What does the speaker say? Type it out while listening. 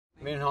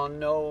Minhon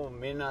no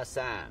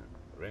Minasan,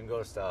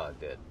 Ringo Starr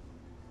did.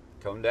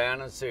 Come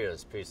down and see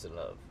us, peace and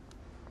love.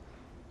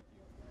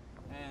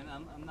 And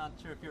I'm not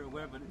sure if you're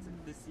aware, but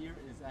this year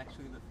is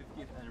actually the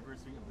 50th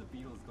anniversary of the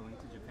Beatles going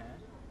to Japan.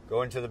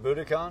 Going to the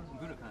Budokan?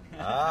 Budokan.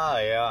 Ah,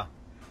 yeah.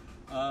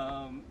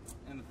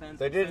 And the fans.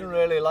 They didn't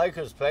really like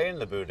us playing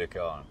the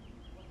Budokan.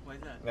 Why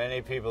is that?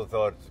 Many people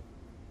thought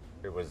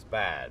it was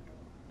bad,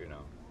 you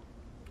know,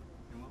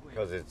 In what way?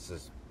 because it's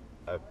just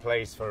a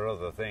place for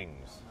other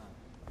things.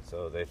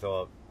 So they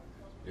thought,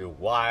 you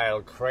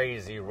wild,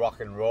 crazy rock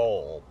and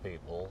roll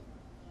people.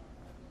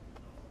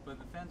 But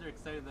the fans are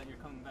excited that you're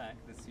coming back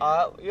this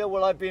year. Yeah,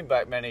 well, I've been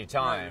back many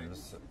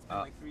times. It's been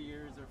like 3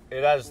 years or 4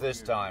 It has years.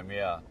 this time,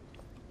 yeah.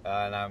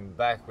 And I'm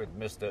back with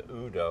Mr.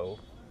 Udo.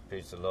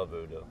 Peace and love,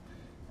 Udo.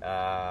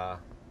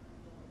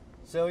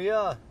 So,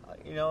 yeah,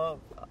 you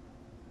know,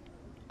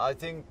 I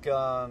think,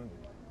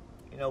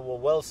 you know, we're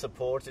well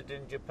supported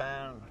in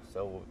Japan.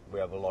 So we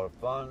have a lot of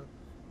fun.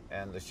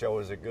 And the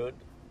shows are good,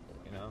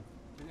 you know.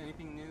 Is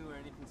anything new or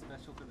anything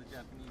special for the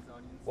Japanese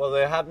audience? Well,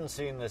 they haven't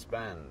seen this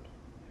band.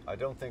 I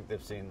don't think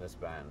they've seen this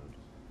band.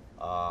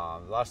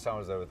 Last time I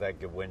was there with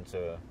Edgar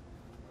Winter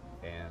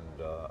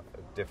and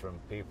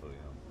different people, you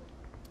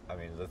know. I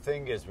mean, the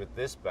thing is with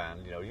this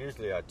band, you know,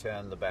 usually I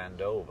turn the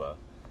band over,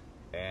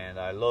 and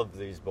I love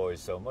these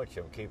boys so much,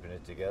 I'm keeping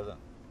it together.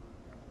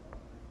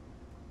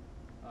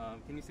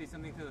 Can you say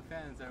something to the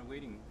fans that are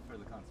waiting for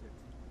the concert?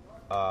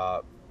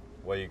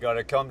 Well, you got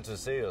to come to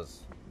see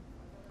us.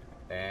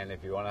 And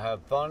if you want to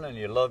have fun and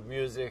you love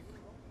music,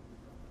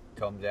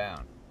 come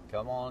down.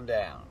 Come on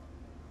down.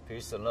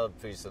 Peace and love,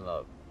 peace and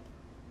love.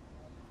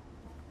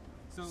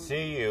 So,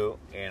 See you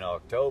in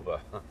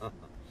October.